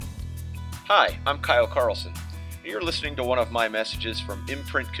Hi, I'm Kyle Carlson. You're listening to one of my messages from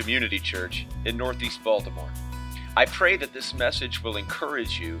Imprint Community Church in Northeast Baltimore. I pray that this message will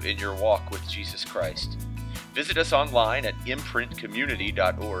encourage you in your walk with Jesus Christ. Visit us online at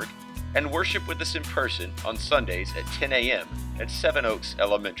imprintcommunity.org and worship with us in person on Sundays at 10 a.m. at Seven Oaks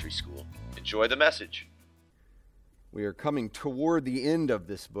Elementary School. Enjoy the message. We are coming toward the end of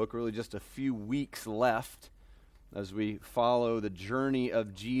this book, really just a few weeks left as we follow the journey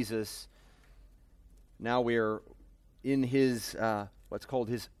of Jesus. Now we are in his, what's called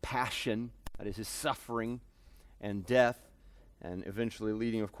his passion, that is his suffering and death, and eventually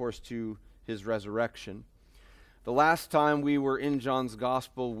leading, of course, to his resurrection. The last time we were in John's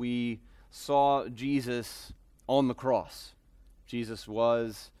Gospel, we saw Jesus on the cross. Jesus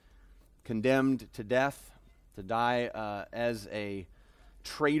was condemned to death, to die as a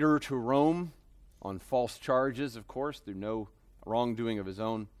traitor to Rome on false charges, of course, through no wrongdoing of his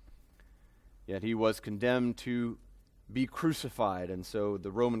own. Yet he was condemned to be crucified, and so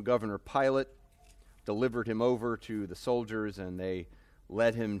the Roman governor Pilate delivered him over to the soldiers, and they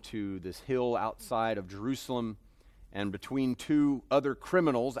led him to this hill outside of Jerusalem, and between two other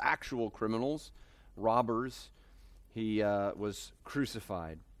criminals, actual criminals, robbers, he was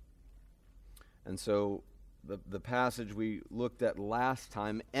crucified. And so the passage we looked at last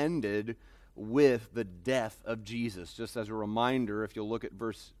time ended with the death of Jesus. Just as a reminder, if you'll look at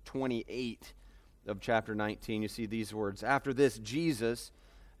verse 28 of chapter 19, you see these words. After this, Jesus,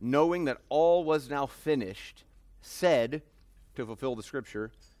 knowing that all was now finished, said, to fulfill the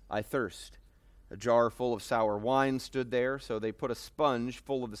scripture, I thirst. A jar full of sour wine stood there, so they put a sponge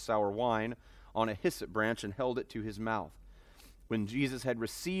full of the sour wine on a hyssop branch and held it to his mouth. When Jesus had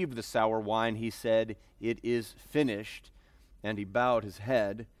received the sour wine, he said, It is finished. And he bowed his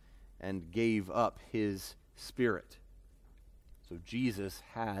head and gave up his spirit. So Jesus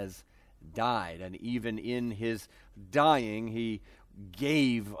has died, and even in his dying, he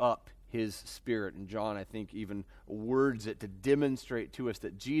gave up his spirit. And John, I think, even words it to demonstrate to us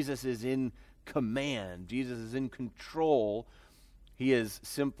that Jesus is in command. Jesus is in control. He is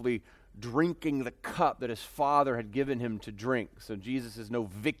simply drinking the cup that his Father had given him to drink. So Jesus is no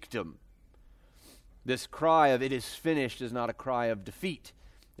victim. This cry of "it is finished" is not a cry of defeat.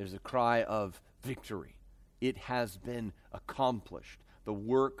 There's a cry of victory. It has been accomplished. The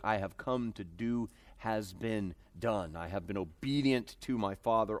work I have come to do has been done. I have been obedient to my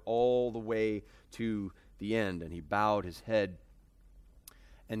Father all the way to the end. And he bowed his head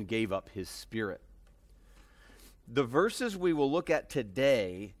and gave up his spirit. The verses we will look at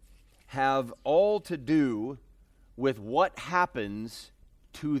today have all to do with what happens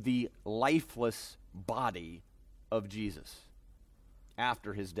to the lifeless body of Jesus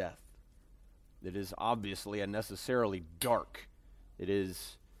after his death. It is obviously unnecessarily dark. It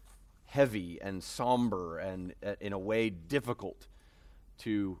is heavy and somber and, in a way, difficult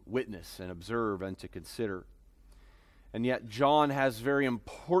to witness and observe and to consider. And yet John has very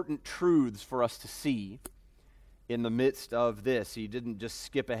important truths for us to see in the midst of this. He didn't just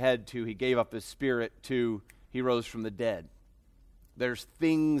skip ahead to he gave up his spirit to he rose from the dead. There's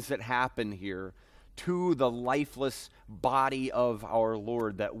things that happen here to the lifeless body of our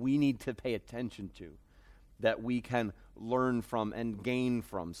Lord that we need to pay attention to, that we can learn from and gain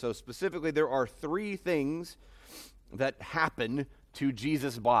from. So specifically, there are three things that happen to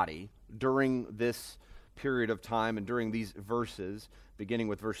Jesus' body during this period of time and during these verses, beginning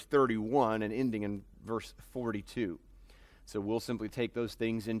with verse 31 and ending in verse 42. So we'll simply take those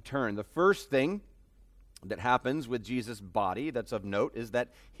things in turn. The first thing that happens with Jesus' body that's of note is that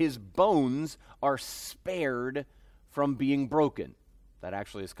his bones are spared from being broken. That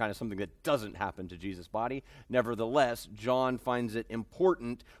actually is kind of something that doesn't happen to Jesus' body. Nevertheless, John finds it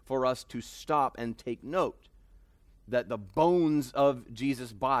important for us to stop and take note that the bones of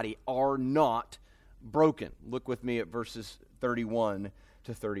Jesus' body are not broken. Look with me at verses 31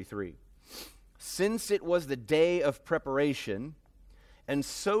 to 33. Since it was the day of preparation, and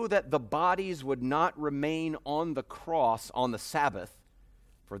so that the bodies would not remain on the cross on the Sabbath,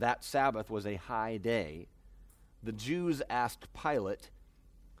 for that Sabbath was a high day, the Jews asked Pilate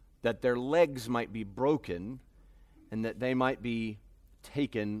that their legs might be broken and that they might be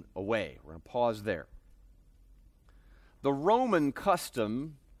taken away. We're going to pause there. The Roman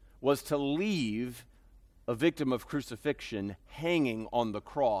custom was to leave a victim of crucifixion hanging on the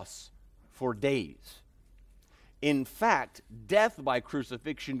cross for days. In fact, death by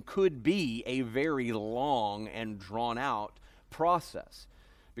crucifixion could be a very long and drawn-out process,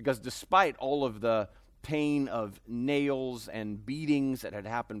 because despite all of the pain of nails and beatings that had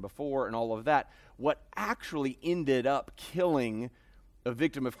happened before and all of that, what actually ended up killing a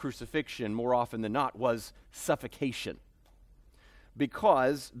victim of crucifixion, more often than not, was suffocation.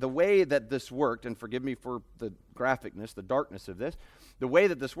 Because the way that this worked, and forgive me for the graphicness, the darkness of this, the way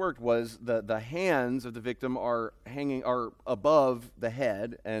that this worked was the hands of the victim are above the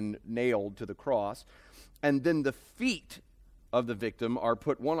head and nailed to the cross, and then the feet of the victim are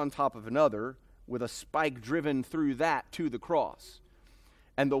put one on top of another with a spike driven through that to the cross.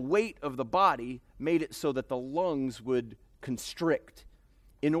 And the weight of the body made it so that the lungs would constrict.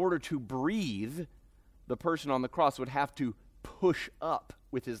 In order to breathe, the person on the cross would have to push up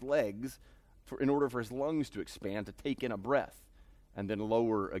with his legs in order for his lungs to expand, to take in a breath, and then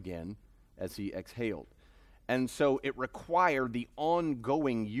lower again as he exhaled. And so it required the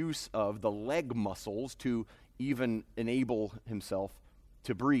ongoing use of the leg muscles to even enable himself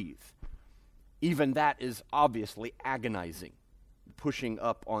to breathe. Even that is obviously agonizing, pushing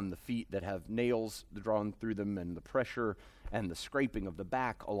up on the feet that have nails drawn through them and the pressure and the scraping of the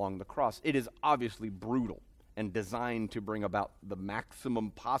back along the cross. It is obviously brutal and designed to bring about the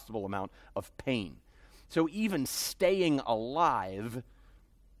maximum possible amount of pain. So even staying alive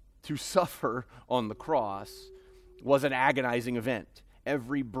to suffer on the cross was an agonizing event.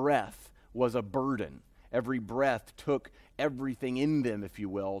 Every breath was a burden. Every breath took everything in them, if you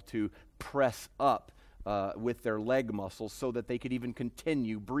will, to press up with their leg muscles so that they could even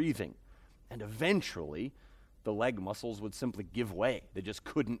continue breathing. And eventually, the leg muscles would simply give way. They just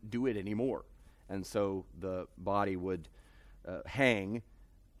couldn't do it anymore. And so the body would hang,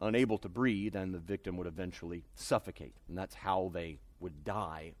 unable to breathe, and the victim would eventually suffocate. And that's how they would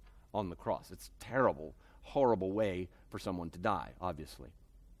die on the cross. It's a terrible, horrible way for someone to die, obviously.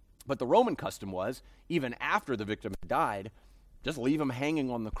 But the Roman custom was, even after the victim had died, just leave him hanging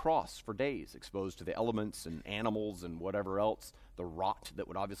on the cross for days, exposed to the elements and animals and whatever else, the rot that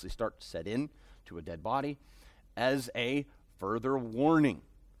would obviously start to set in to a dead body, as a further warning,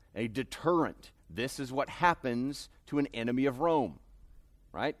 a deterrent. This is what happens to an enemy of Rome,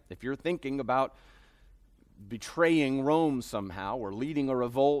 right? If you're thinking about betraying Rome somehow, or leading a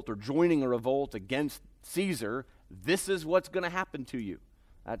revolt, or joining a revolt against Caesar, this is what's going to happen to you.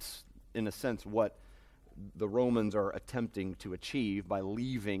 That's, in a sense, what the Romans are attempting to achieve by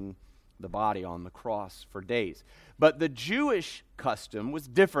leaving the body on the cross for days. But the Jewish custom was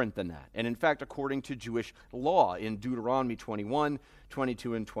different than that. And in fact, according to Jewish law, in Deuteronomy 21,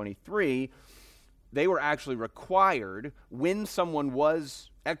 22, and 23, they were actually required, when someone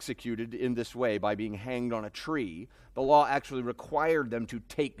was executed in this way by being hanged on a tree, the law actually required them to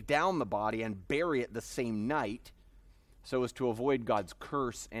take down the body and bury it the same night, so as to avoid God's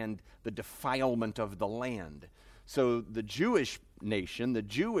curse and the defilement of the land. So the Jewish nation, the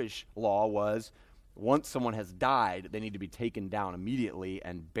Jewish law was, once someone has died, they need to be taken down immediately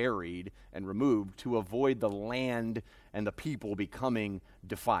and buried and removed to avoid the land and the people becoming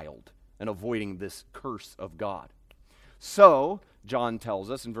defiled and avoiding this curse of God. So, John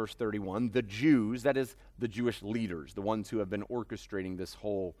tells us in verse 31, the Jews, that is the Jewish leaders, the ones who have been orchestrating this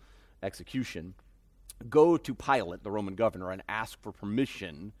whole execution, go to Pilate, the Roman governor, and ask for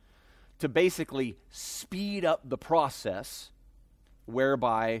permission to basically speed up the process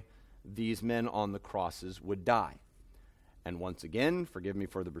whereby these men on the crosses would die. And once again, forgive me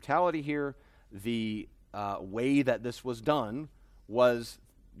for the brutality here, the way that this was done was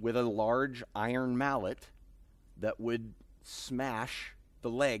with a large iron mallet that would smash the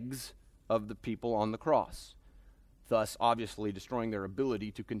legs of the people on the cross, thus obviously destroying their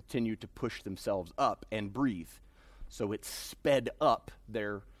ability to continue to push themselves up and breathe. So it sped up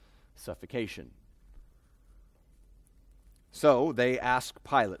their suffocation. So they ask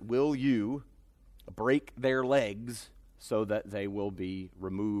Pilate, will you break their legs so that they will be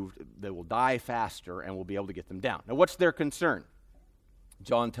removed, they will die faster, and we'll be able to get them down? Now, what's their concern?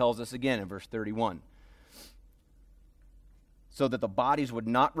 John tells us again in verse 31, so that the bodies would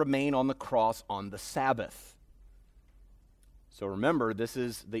not remain on the cross on the Sabbath. So remember, this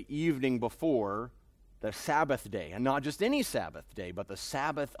is the evening before the Sabbath day, and not just any Sabbath day, but the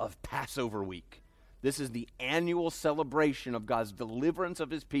Sabbath of Passover week. This is the annual celebration of God's deliverance of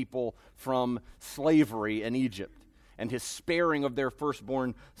his people from slavery in Egypt and his sparing of their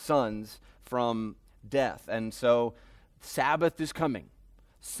firstborn sons from death. And so Sabbath is coming.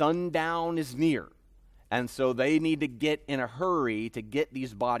 Sundown is near. And so they need to get in a hurry to get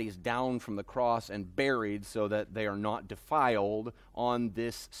these bodies down from the cross and buried so that they are not defiled on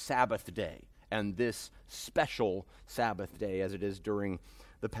this Sabbath day and this special Sabbath day as it is during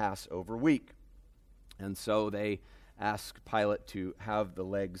the Passover week. And so they ask Pilate to have the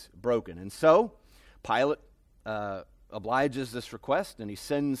legs broken. And so Pilate obliges this request, and he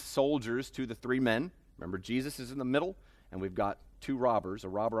sends soldiers to the three men. Remember, Jesus is in the middle, and we've got two robbers, a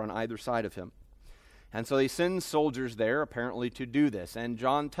robber on either side of him. And so they send soldiers there, apparently, to do this. And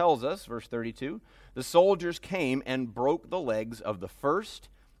John tells us, verse 32, the soldiers came and broke the legs of the first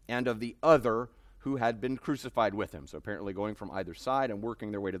and of the other who had been crucified with him. So apparently going from either side and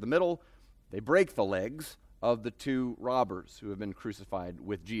working their way to the middle, they break the legs of the two robbers who have been crucified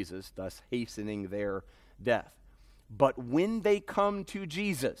with Jesus, thus hastening their death. But when they come to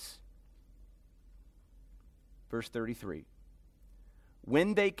Jesus, verse 33,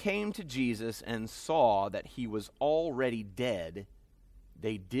 when they came to Jesus and saw that he was already dead,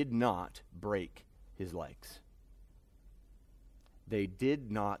 they did not break his legs. They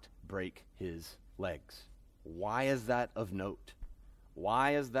did not break his legs. Why is that of note?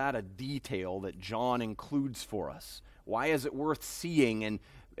 Why is that a detail that John includes for us? Why is it worth seeing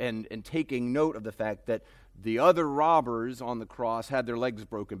and taking note of the fact that the other robbers on the cross had their legs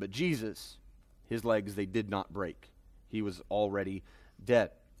broken, but Jesus, his legs, they did not break. He was already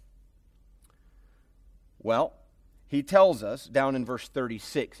dead. Well, he tells us down in verse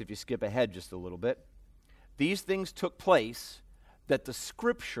 36, if you skip ahead just a little bit, these things took place that the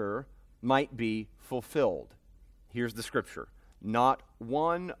scripture might be fulfilled. Here's the scripture. Not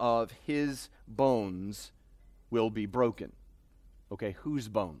one of his bones will be broken. Okay, whose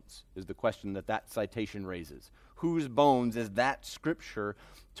bones is the question that citation raises. Whose bones is that scripture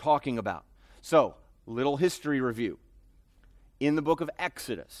talking about? So, little history review. In the book of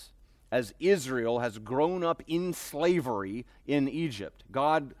Exodus, as Israel has grown up in slavery in Egypt,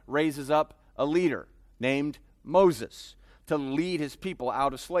 God raises up a leader named Moses to lead his people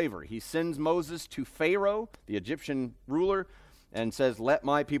out of slavery. He sends Moses to Pharaoh, the Egyptian ruler, and says, let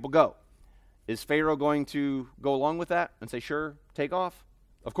my people go. Is Pharaoh going to go along with that and say, sure, take off?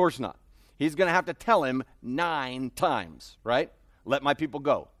 Of course not. He's going to have to tell him 9 times, right? Let my people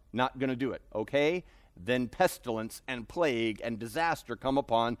go. Not going to do it. Okay? Then pestilence and plague and disaster come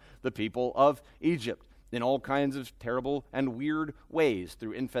upon the people of Egypt in all kinds of terrible and weird ways,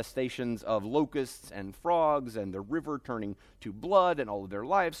 through infestations of locusts and frogs and the river turning to blood and all of their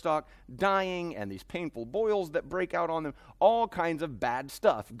livestock dying and these painful boils that break out on them. All kinds of bad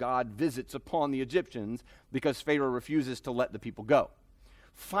stuff God visits upon the Egyptians because Pharaoh refuses to let the people go.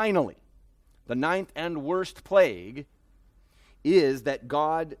 Finally, the 9th and worst plague is that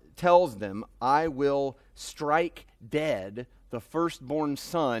God tells them, I will strike dead the firstborn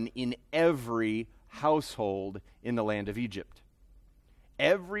son in every household in the land of Egypt.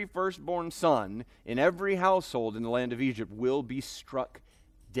 Every firstborn son in every household in the land of Egypt will be struck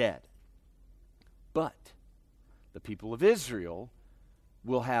dead. But the people of Israel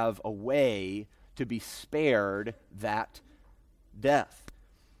will have a way to be spared that death.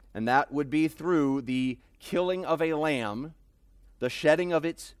 And that would be through the killing of a lamb, the shedding of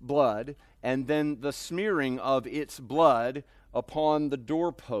its blood, and then the smearing of its blood upon the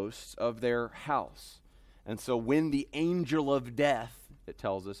doorposts of their house. And so when the angel of death, it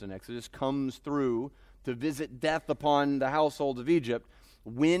tells us in Exodus, comes through to visit death upon the household of Egypt,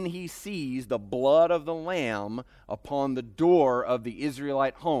 when he sees the blood of the lamb upon the door of the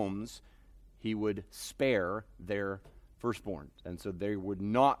Israelite homes, he would spare their firstborn. And so they would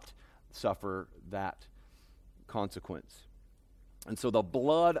not suffer that consequence. And so the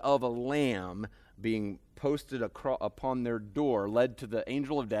blood of a lamb being posted upon their door led to the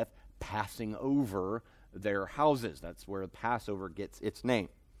angel of death passing over their houses. That's where Passover gets its name.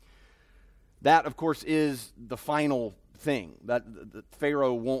 That, of course, is the final thing that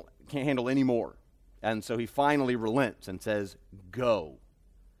Pharaoh can't handle anymore. And so he finally relents and says, go.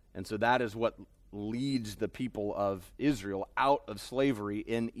 And so that is what leads the people of Israel out of slavery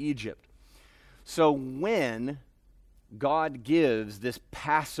in Egypt. So when God gives this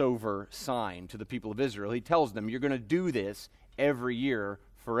Passover sign to the people of Israel, he tells them, you're going to do this every year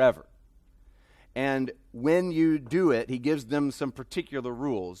forever. And when you do it, he gives them some particular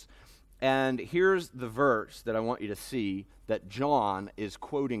rules. And here's the verse that I want you to see that John is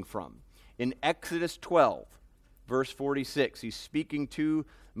quoting from. In Exodus 12, verse 46, he's speaking to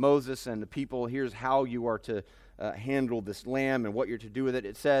Moses and the people. Here's how you are to handle this lamb and what you're to do with it.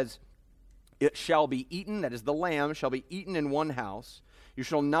 It says, it shall be eaten, that is the lamb, shall be eaten in one house. You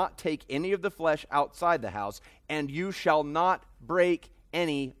shall not take any of the flesh outside the house, and you shall not break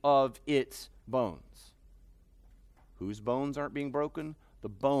any of its bones. Whose bones aren't being broken? The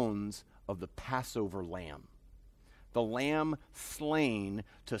bones of the Passover lamb. The lamb slain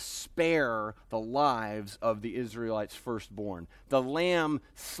to spare the lives of the Israelites' firstborn. The lamb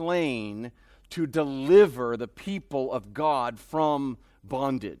slain to deliver the people of God from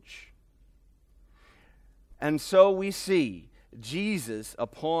bondage. And so we see Jesus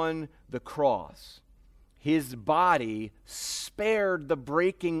upon the cross. his body spared the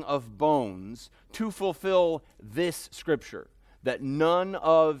breaking of bones to fulfill this scripture, that none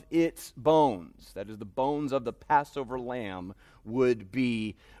of its bones, that is the bones of the Passover lamb, would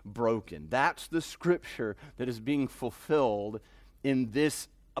be broken. That's the scripture that is being fulfilled in this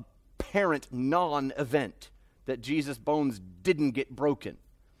apparent non-event, that Jesus' bones didn't get broken.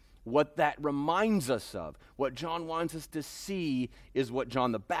 What that reminds us of, what John wants us to see, is what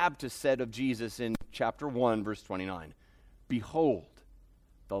John the Baptist said of Jesus in chapter 1, verse 29. Behold,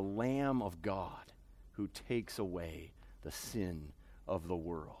 the Lamb of God who takes away the sin of the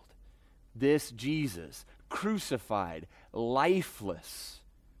world. This Jesus, crucified, lifeless,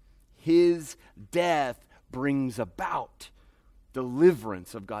 his death brings about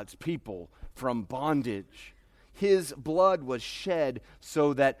deliverance of God's people from bondage. His blood was shed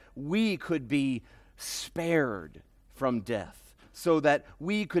so that we could be spared from death, so that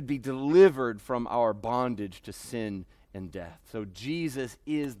we could be delivered from our bondage to sin and death. So Jesus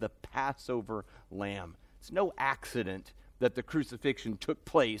is the Passover lamb. It's no accident that the crucifixion took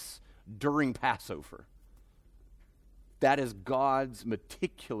place during Passover. That is God's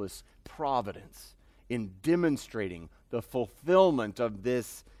meticulous providence in demonstrating the fulfillment of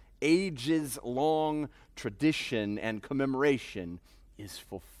this ages-long tradition and commemoration is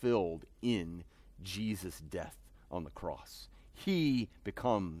fulfilled in Jesus' death on the cross. He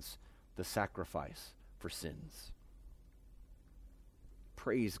becomes the sacrifice for sins.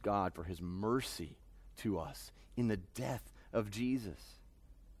 Praise God for his mercy to us in the death of Jesus.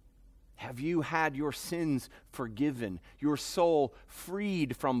 Have you had your sins forgiven, your soul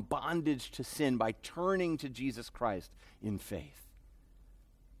freed from bondage to sin by turning to Jesus Christ in faith?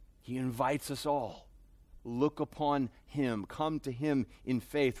 He invites us all. Look upon him, come to him in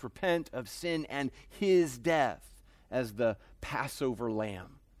faith, repent of sin, and his death as the Passover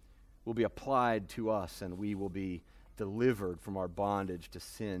lamb will be applied to us, and we will be delivered from our bondage to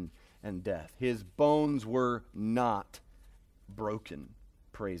sin and death. His bones were not broken.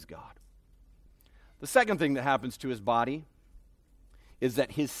 Praise God. The second thing that happens to his body is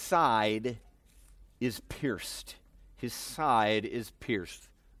that his side is pierced. His side is pierced.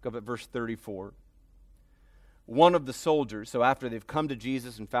 Go up at verse 34. One of the soldiers, so after they've come to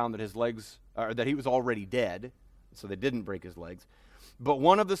Jesus and found that his legs, or that he was already dead, so they didn't break his legs, but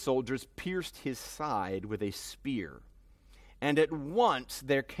one of the soldiers pierced his side with a spear, and at once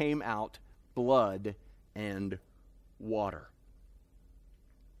there came out blood and water.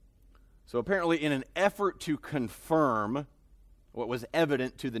 So apparently, in an effort to confirm what was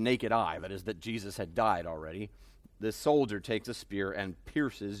evident to the naked eye, that is, that Jesus had died already, this soldier takes a spear and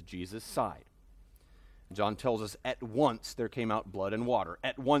pierces Jesus' side. John tells us at once there came out blood and water.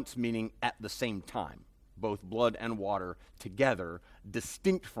 At once meaning at the same time. Both blood and water together,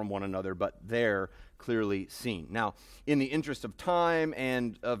 distinct from one another, but there clearly seen. Now, in the interest of time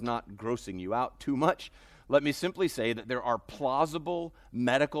and of not grossing you out too much, let me simply say that there are plausible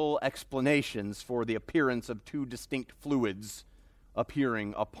medical explanations for the appearance of two distinct fluids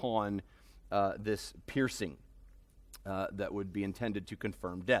appearing upon this piercing that would be intended to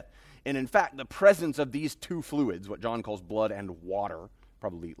confirm death. And in fact, the presence of these two fluids, what John calls blood and water,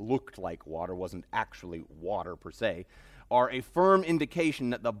 probably looked like water, wasn't actually water per se, are a firm indication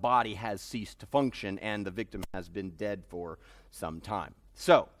that the body has ceased to function and the victim has been dead for some time.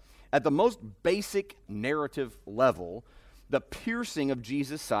 So, at the most basic narrative level, the piercing of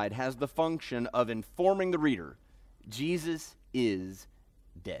Jesus' side has the function of informing the reader, Jesus is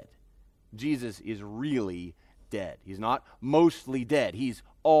dead. Jesus is really dead. He's not mostly dead. He's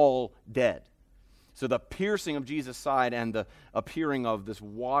all dead. So the piercing of Jesus' side and the appearing of this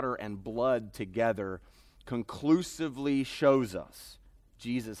water and blood together conclusively shows us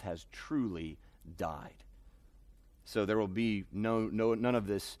Jesus has truly died. So there will be none of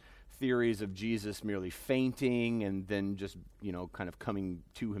this theories of Jesus merely fainting and then just, kind of coming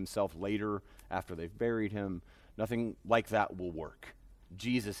to himself later after they've buried him. Nothing like that will work.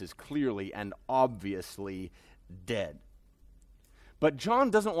 Jesus is clearly and obviously dead. But John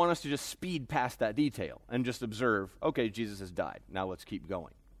doesn't want us to just speed past that detail and just observe, okay, Jesus has died. Now let's keep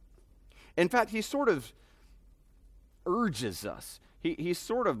going. In fact, he sort of urges us. He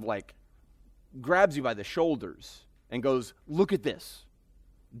sort of like grabs you by the shoulders and goes, look at this.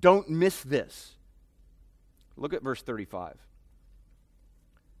 Don't miss this. Look at verse 35.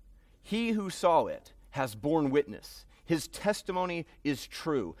 He who saw it has borne witness. His testimony is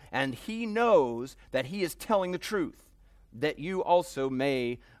true, and he knows that he is telling the truth, that you also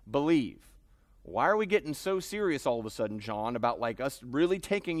may believe. Why are we getting so serious all of a sudden, John, about us really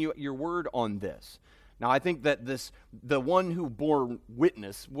taking you at your word on this? Now, I think that the one who bore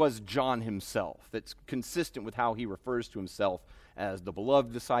witness was John himself. That's consistent with how he refers to himself as the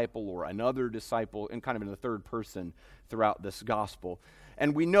beloved disciple or another disciple, and kind of in the third person throughout this gospel.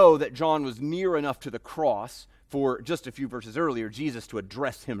 And we know that John was near enough to the cross for just a few verses earlier, Jesus to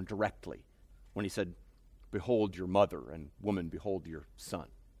address him directly when he said, "Behold your mother," and "Woman, behold your son."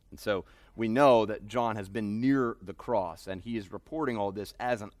 And so we know that John has been near the cross, and he is reporting all this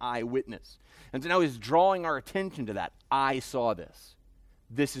as an eyewitness. And so now he's drawing our attention to that. I saw this.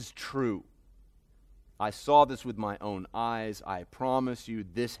 This is true. I saw this with my own eyes. I promise you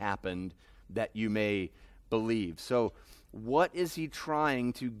this happened that you may believe. So what is he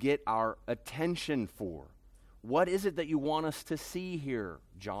trying to get our attention for? What is it that you want us to see here,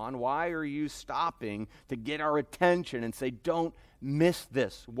 John? Why are you stopping to get our attention and say, don't miss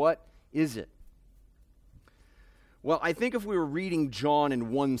this? What is it? Well, I think if we were reading John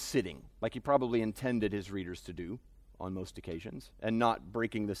in one sitting, like he probably intended his readers to do on most occasions, and not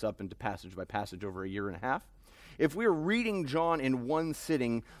breaking this up into passage by passage over a year and a half, if we were reading John in one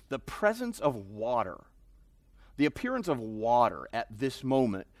sitting, the presence of water, the appearance of water at this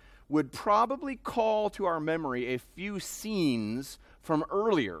moment would probably call to our memory a few scenes from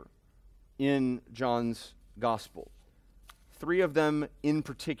earlier in John's gospel. 3 of them in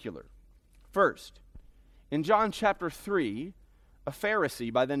particular. First, in John chapter 3, a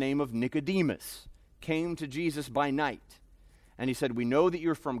Pharisee by the name of Nicodemus came to Jesus by night. And he said, "We know that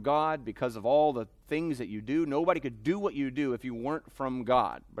you're from God because of all the things that you do. Nobody could do what you do if you weren't from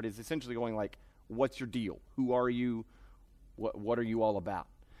God." But it's essentially going like, what's your deal? Who are you? What are you all about?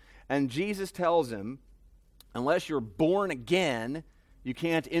 And Jesus tells him, unless you're born again, you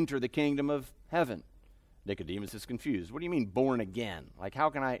can't enter the kingdom of heaven. Nicodemus is confused. What do you mean born again? Like how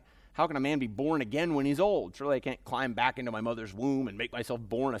can a man be born again when he's old? Surely I can't climb back into my mother's womb and make myself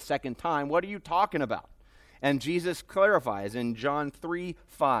born a second time. What are you talking about? And Jesus clarifies in John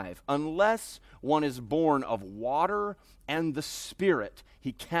 3:5, unless one is born of water and the Spirit,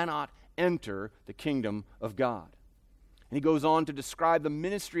 he cannot enter the kingdom of God. And he goes on to describe the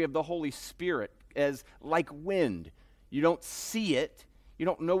ministry of the Holy Spirit as like wind. You don't see it, you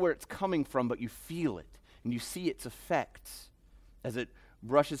don't know where it's coming from, but you feel it, and you see its effects as it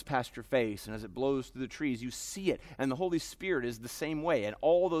brushes past your face and as it blows through the trees. You see it, and the Holy Spirit is the same way. And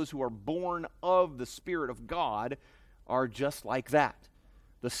all those who are born of the Spirit of God are just like that.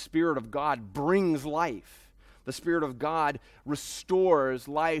 The Spirit of God brings life. The Spirit of God restores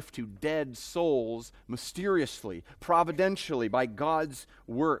life to dead souls mysteriously, providentially, by God's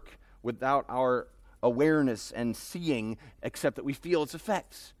work without our awareness and seeing, except that we feel its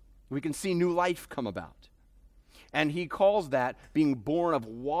effects. We can see new life come about. And he calls that being born of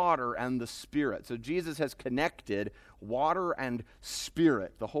water and the Spirit. So Jesus has connected water and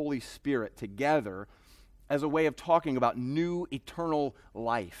Spirit, the Holy Spirit, together as a way of talking about new eternal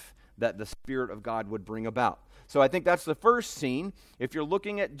life that the Spirit of God would bring about. So I think that's the first scene. If you're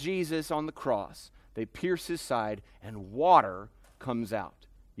looking at Jesus on the cross, they pierce his side and water comes out.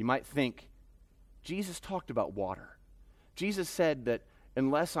 You might think, Jesus talked about water. Jesus said that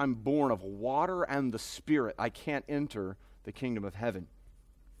unless I'm born of water and the Spirit, I can't enter the kingdom of heaven.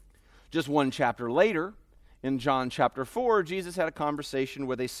 Just one chapter later, in John chapter 4, Jesus had a conversation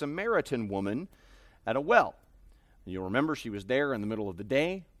with a Samaritan woman at a well. You'll remember she was there in the middle of the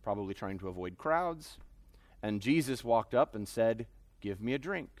day, probably trying to avoid crowds. And Jesus walked up and said, "Give me a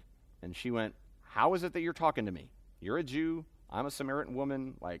drink." And she went, "How is it that you're talking to me? You're a Jew, I'm a Samaritan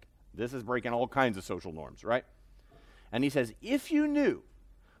woman. Like, this is breaking all kinds of social norms, right?" And he says, if you knew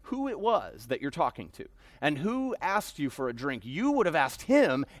who it was that you're talking to and who asked you for a drink, you would have asked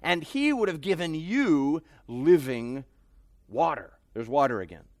him and he would have given you living water. There's water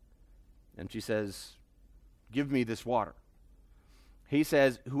again. And she says, "Give me this water." He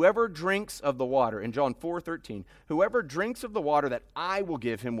says, whoever drinks of the water, in John 4:13, whoever drinks of the water that I will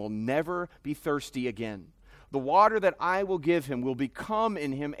give him will never be thirsty again. The water that I will give him will become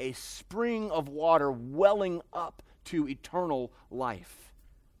in him a spring of water welling up to eternal life.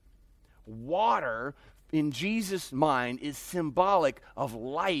 Water, in Jesus' mind, is symbolic of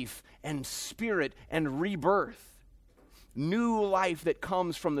life and spirit and rebirth. New life that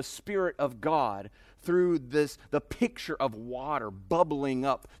comes from the Spirit of God through the picture of water bubbling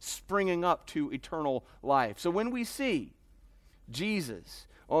up, springing up to eternal life. So when we see Jesus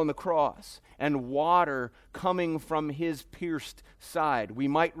on the cross and water coming from his pierced side, we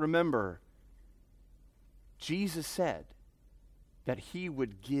might remember Jesus said that he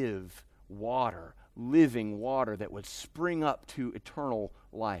would give water, living water that would spring up to eternal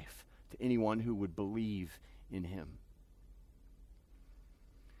life to anyone who would believe in him.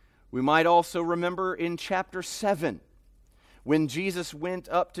 We might also remember in chapter 7, when Jesus went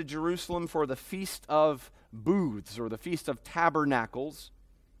up to Jerusalem for the Feast of Booths, or the Feast of Tabernacles,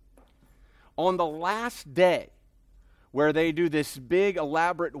 on the last day, where they do this big,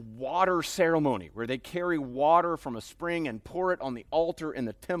 elaborate water ceremony, where they carry water from a spring and pour it on the altar in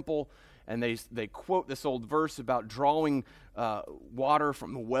the temple, and they quote this old verse about drawing water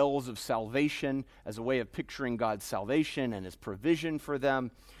from the wells of salvation as a way of picturing God's salvation and his provision for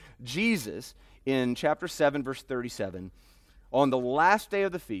them. Jesus, in chapter 7, verse 37, on the last day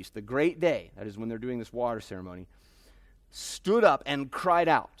of the feast, the great day, that is when they're doing this water ceremony, stood up and cried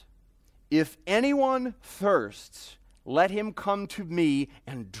out, "If anyone thirsts, let him come to me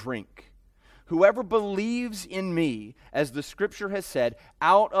and drink. Whoever believes in me, as the scripture has said,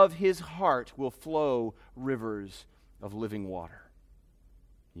 out of his heart will flow rivers of living water."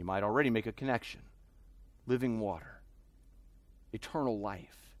 You might already make a connection. Living water, eternal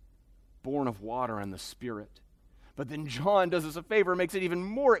life, born of water and the Spirit. But then John does us a favor, makes it even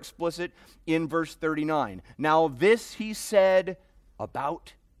more explicit in verse 39. Now this he said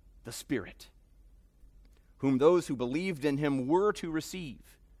about the Spirit, whom those who believed in him were to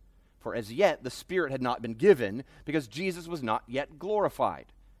receive. For as yet the Spirit had not been given, because Jesus was not yet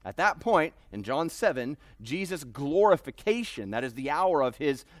glorified. At that point, in John 7, Jesus' glorification, that is the hour of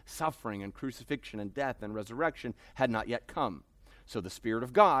his suffering and crucifixion and death and resurrection, had not yet come. So the Spirit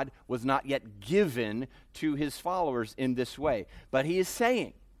of God was not yet given to his followers in this way. But he is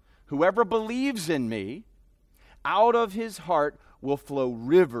saying, whoever believes in me, out of his heart will flow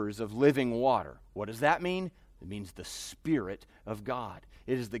rivers of living water. What does that mean? It means the Spirit of God.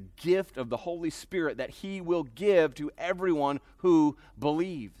 It is the gift of the Holy Spirit that he will give to everyone who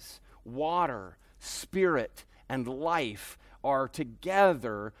believes. Water, Spirit, and life are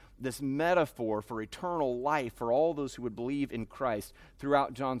together this metaphor for eternal life for all those who would believe in Christ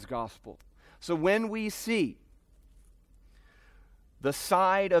throughout John's gospel. So when we see the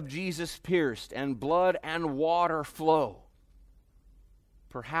side of Jesus pierced and blood and water flow,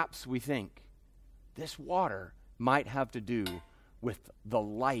 perhaps we think this water might have to do with the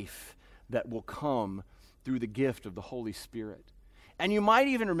life that will come through the gift of the Holy Spirit. And you might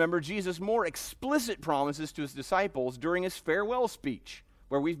even remember Jesus' more explicit promises to his disciples during his farewell speech,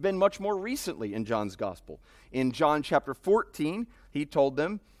 where we've been much more recently in John's gospel. In John chapter 14, he told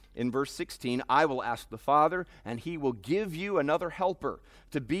them in verse 16, "I will ask the Father, and he will give you another helper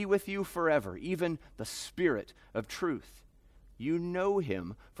to be with you forever, even the Spirit of truth. You know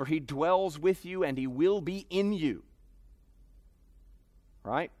him, for he dwells with you, and he will be in you."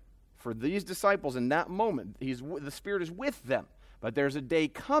 Right? For these disciples in that moment, the Spirit is with them. But there's a day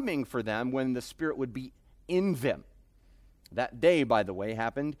coming for them when the Spirit would be in them. That day, by the way,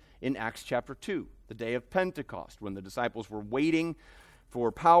 happened in Acts chapter 2, the day of Pentecost, when the disciples were waiting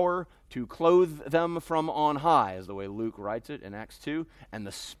for power to clothe them from on high, is the way Luke writes it in Acts 2. And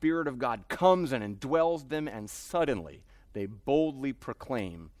the Spirit of God comes and indwells them, and suddenly they boldly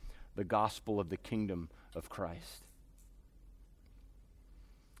proclaim the gospel of the kingdom of Christ.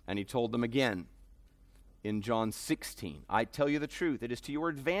 And he told them again in John 16, "I tell you the truth, it is to your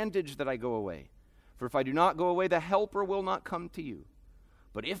advantage that I go away. For if I do not go away, the Helper will not come to you.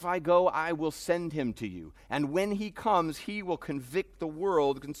 But if I go, I will send him to you. And when he comes, he will convict the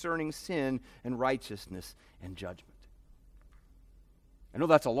world concerning sin and righteousness and judgment." I know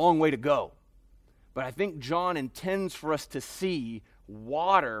that's a long way to go, but I think John intends for us to see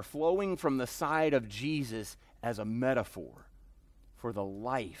water flowing from the side of Jesus as a metaphor for the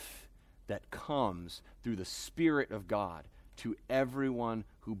life that comes through the Spirit of God to everyone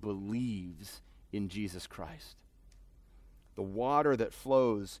who believes in Jesus Christ. The water that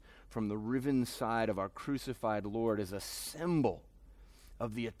flows from the riven side of our crucified Lord is a symbol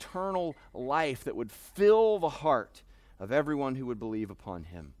of the eternal life that would fill the heart of everyone who would believe upon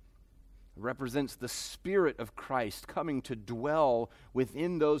him. It represents the Spirit of Christ coming to dwell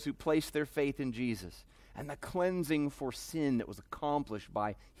within those who place their faith in Jesus, and the cleansing for sin that was accomplished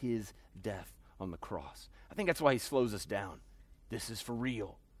by his death on the cross. I think that's why he slows us down. This is for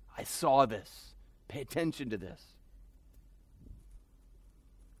real. I saw this. Pay attention to this.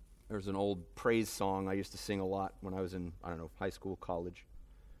 There's an old praise song I used to sing a lot when I was in, high school, college,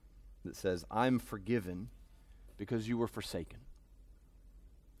 that says, "I'm forgiven because you were forsaken.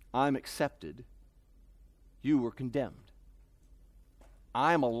 I'm accepted. You were condemned.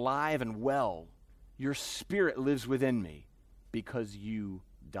 I'm alive and well. Your Spirit lives within me because you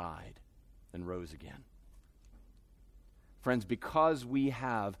died and rose again." Friends, because we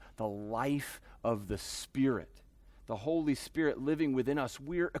have the life of the Spirit, the Holy Spirit living within us,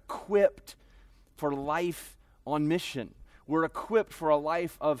 we're equipped for life on mission. We're equipped for a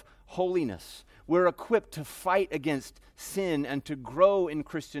life of holiness. We're equipped to fight against sin and to grow in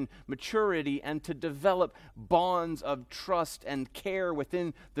Christian maturity and to develop bonds of trust and care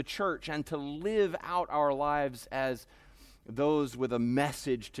within the church and to live out our lives as those with a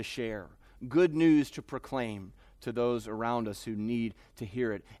message to share, good news to proclaim to those around us who need to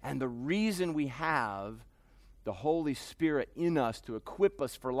hear it. And the reason we have the Holy Spirit in us to equip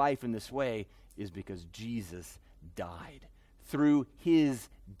us for life in this way is because Jesus died. Through his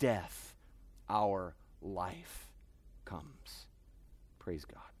death, our life comes. Praise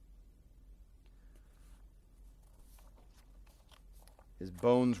God. His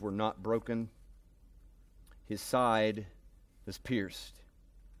bones were not broken. His side was pierced.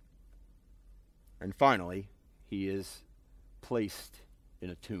 And finally, he is placed in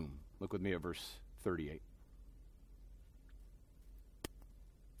a tomb. Look with me at verse 38.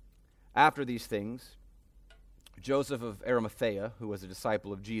 After these things, Joseph of Arimathea, who was a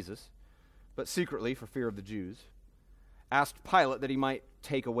disciple of Jesus, but secretly for fear of the Jews, asked Pilate that he might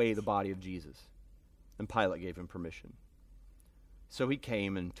take away the body of Jesus. And Pilate gave him permission. So he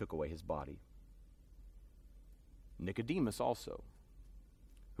came and took away his body. Nicodemus also,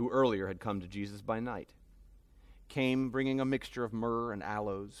 who earlier had come to Jesus by night, came bringing a mixture of myrrh and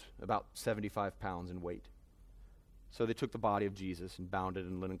aloes, about 75 pounds in weight. So they took the body of Jesus and bound it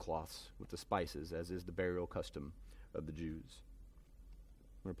in linen cloths with the spices, as is the burial custom of the Jews.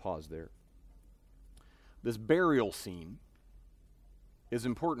 I'm going to pause there. This burial scene is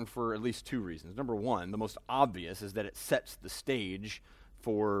important for at least two reasons. Number one, the most obvious, is that it sets the stage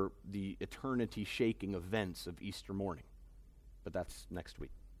for the eternity-shaking events of Easter morning. But that's next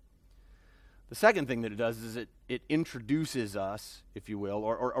week. The second thing that it does is it introduces us, if you will,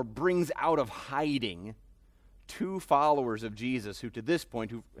 or brings out of hiding two followers of Jesus who to this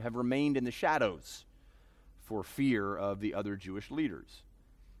point who have remained in the shadows for fear of the other Jewish leaders.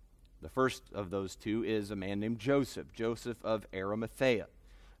 The first of those two is a man named Joseph of Arimathea.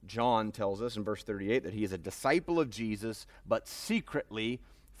 John tells us in verse 38 that he is a disciple of Jesus, but secretly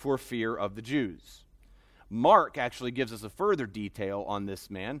for fear of the Jews. Mark actually gives us a further detail on this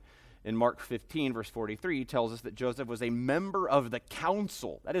man. In Mark 15, verse 43, he tells us that Joseph was a member of the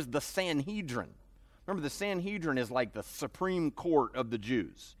council, that is the Sanhedrin. Remember, the Sanhedrin is like the supreme court of the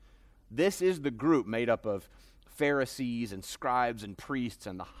Jews. This is the group made up of Pharisees and scribes and priests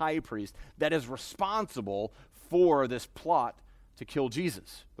and the high priest that is responsible for this plot to kill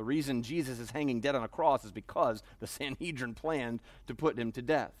Jesus. The reason Jesus is hanging dead on a cross is because the Sanhedrin planned to put him to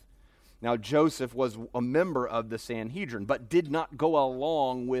death. Now, Joseph was a member of the Sanhedrin, but did not go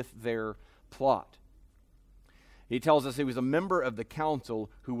along with their plot. He tells us he was a member of the council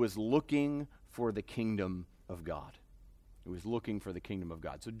who was looking for the kingdom of God. He was looking for the kingdom of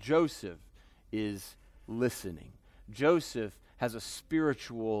God. So Joseph is listening. Joseph has a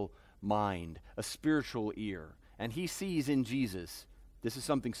spiritual mind, a spiritual ear, and he sees in Jesus, this is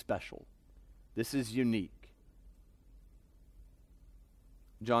something special. This is unique.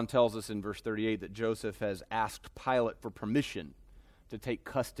 John tells us in verse 38 that Joseph has asked Pilate for permission to take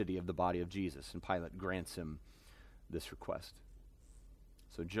custody of the body of Jesus, and Pilate grants him this request.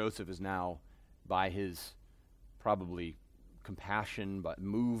 So Joseph is now, by his probably compassion, but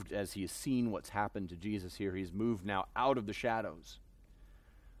moved as he has seen what's happened to Jesus here, he's moved now out of the shadows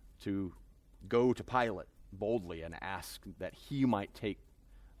to go to Pilate boldly and ask that he might take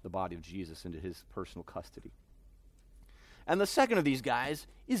the body of Jesus into his personal custody. And the second of these guys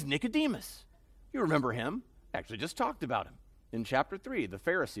is Nicodemus. You remember him. Actually just talked about him in chapter 3, the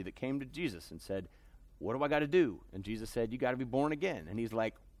Pharisee that came to Jesus and said, "What do I got to do?" And Jesus said, "You got to be born again." And he's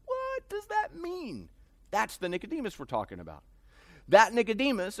like, "What does that mean?" That's the Nicodemus we're talking about. That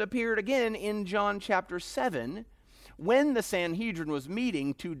Nicodemus appeared again in John chapter 7 when the Sanhedrin was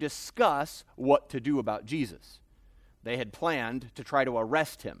meeting to discuss what to do about Jesus. They had planned to try to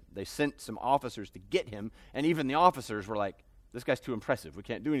arrest him. They sent some officers to get him, and even the officers were like, "This guy's too impressive. We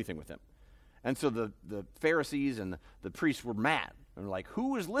can't do anything with him." And so the Pharisees and the priests were mad. And were like,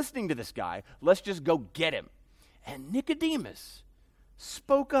 "Who is listening to this guy? Let's just go get him." And Nicodemus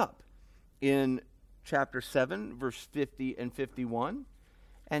spoke up in chapter 7, verse 50 and 51,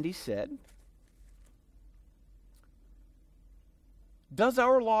 and he said, "Does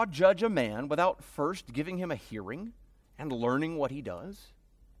our law judge a man without first giving him a hearing and learning what he does?"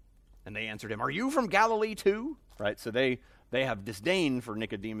 And they answered him, "Are you from Galilee too?" Right? So they have disdain for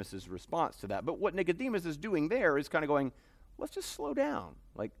Nicodemus's response to that. But what Nicodemus is doing there is kind of going, let's just slow down.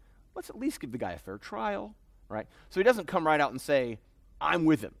 Like, let's at least give the guy a fair trial, right? So he doesn't come right out and say, "I'm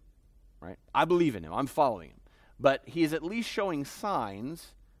with him," right? "I believe in him. I'm following him." But he's at least showing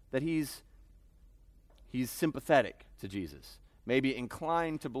signs that he's He's sympathetic to Jesus, maybe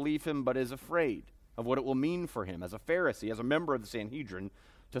inclined to believe him, but is afraid of what it will mean for him as a Pharisee, as a member of the Sanhedrin,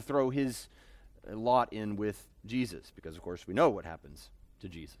 to throw his lot in with Jesus, because, of course, we know what happens to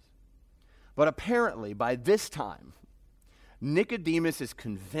Jesus. But apparently, by this time, Nicodemus is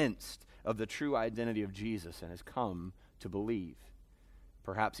convinced of the true identity of Jesus and has come to believe.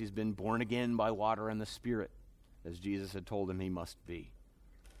 Perhaps he's been born again by water and the Spirit, as Jesus had told him he must be.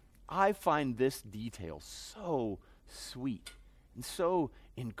 I find this detail so sweet and so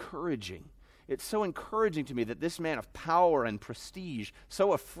encouraging. It's so encouraging to me that this man of power and prestige,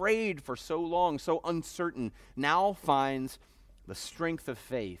 so afraid for so long, so uncertain, now finds the strength of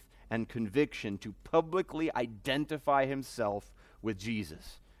faith and conviction to publicly identify himself with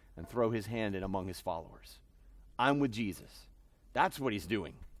Jesus and throw his hand in among his followers. I'm with Jesus. That's what he's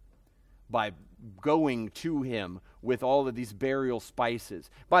doing by going to him with all of these burial spices.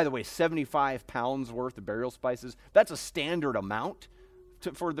 By the way, 75 pounds worth of burial spices, that's a standard amount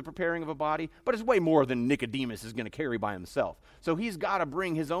for the preparing of a body, but it's way more than Nicodemus is going to carry by himself. So he's got to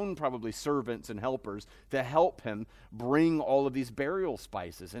bring his own probably servants and helpers to help him bring all of these burial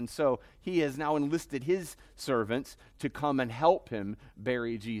spices. And so he has now enlisted his servants to come and help him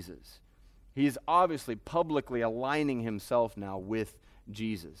bury Jesus. He's obviously publicly aligning himself now with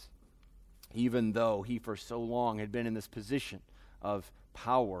Jesus, even though he for so long had been in this position of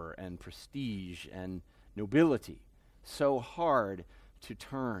power and prestige and nobility. So hard to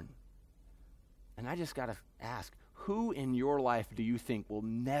turn. And I just got to ask, who in your life do you think will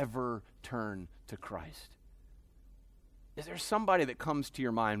never turn to Christ? Is there somebody that comes to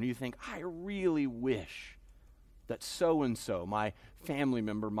your mind when you think, I really wish that so-and-so, my family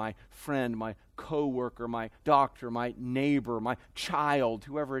member, my friend, my coworker, my doctor, my neighbor, my child,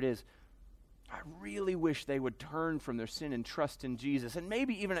 whoever it is, I really wish they would turn from their sin and trust in Jesus. And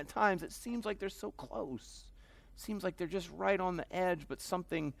maybe even at times it seems like they're so close. Seems like they're just right on the edge, but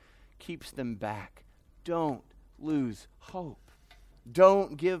something keeps them back. Don't lose hope.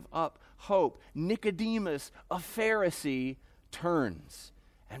 Don't give up hope. Nicodemus, a Pharisee, turns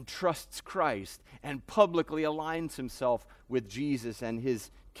and trusts Christ and publicly aligns himself with Jesus and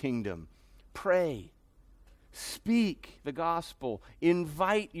his kingdom. Pray. Speak the gospel.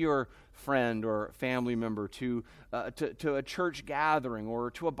 Invite your friend or family member to a church gathering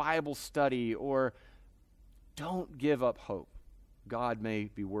or to a Bible study, or don't give up hope. God may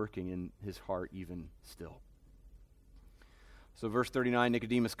be working in his heart even still. So verse 39,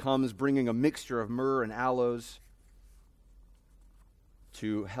 Nicodemus comes bringing a mixture of myrrh and aloes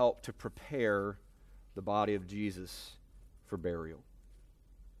to help to prepare the body of Jesus for burial.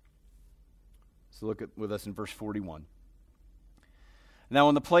 So look with us in verse 41. Now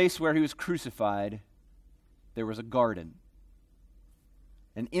in the place where he was crucified, there was a garden.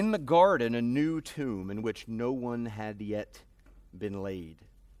 And in the garden, a new tomb in which no one had yet been laid.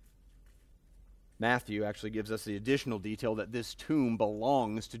 Matthew actually gives us the additional detail that this tomb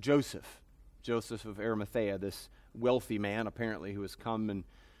belongs to Joseph. Joseph of Arimathea, this wealthy man, apparently, who has come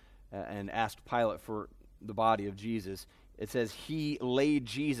and asked Pilate for the body of Jesus. It says he laid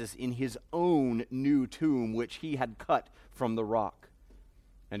Jesus in his own new tomb, which he had cut from the rock.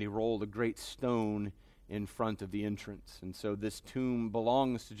 And he rolled a great stone in front of the entrance. And so this tomb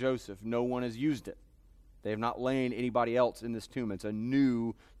belongs to Joseph. No one has used it. They have not laid anybody else in this tomb. It's a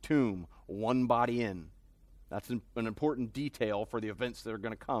new tomb, one body in. That's an important detail for the events that are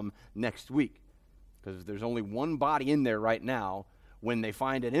going to come next week. Because there's only one body in there right now. When they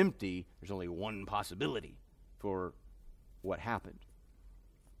find it empty, there's only one possibility for what happened.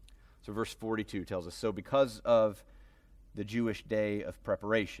 So verse 42 tells us, so because of the Jewish day of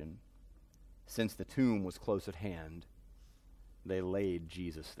preparation, since the tomb was close at hand, they laid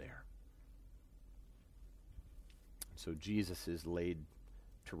Jesus there. So Jesus is laid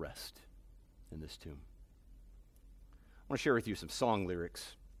to rest in this tomb. I want to share with you some song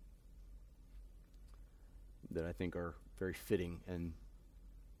lyrics that I think are very fitting and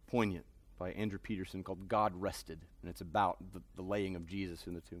poignant by Andrew Peterson, called God Rested, and it's about the laying of Jesus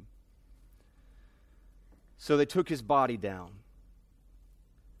in the tomb. So they took his body down.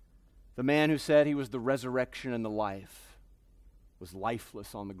 The man who said he was the resurrection and the life was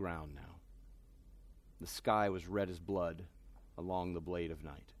lifeless on the ground now. The sky was red as blood along the blade of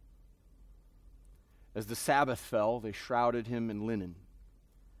night. As the Sabbath fell, they shrouded him in linen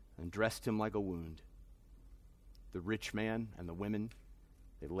and dressed him like a wound. The rich man and the women,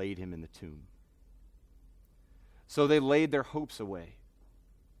 they laid him in the tomb. So they laid their hopes away.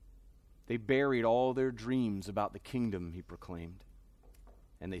 They buried all their dreams about the kingdom he proclaimed,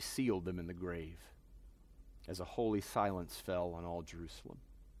 and they sealed them in the grave as a holy silence fell on all Jerusalem.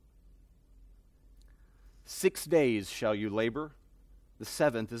 6 days shall you labor, the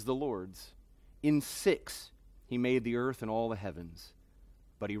seventh is the Lord's. In 6 he made the earth and all the heavens,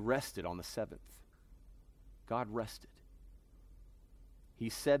 but he rested on the seventh. God rested. He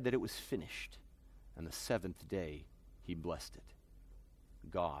said that it was finished, and the seventh day he blessed it.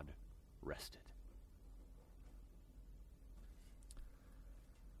 God rested.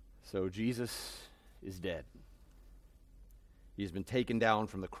 So Jesus is dead. He's been taken down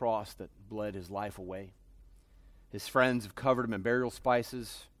from the cross that bled his life away. His friends have covered him in burial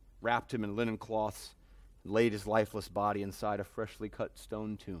spices, wrapped him in linen cloths, and laid his lifeless body inside a freshly cut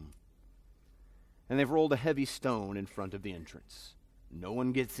stone tomb. And they've rolled a heavy stone in front of the entrance. No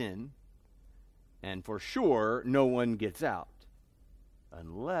one gets in, and for sure, no one gets out.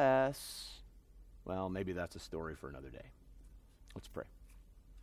 Unless, well, maybe that's a story for another day. Let's pray.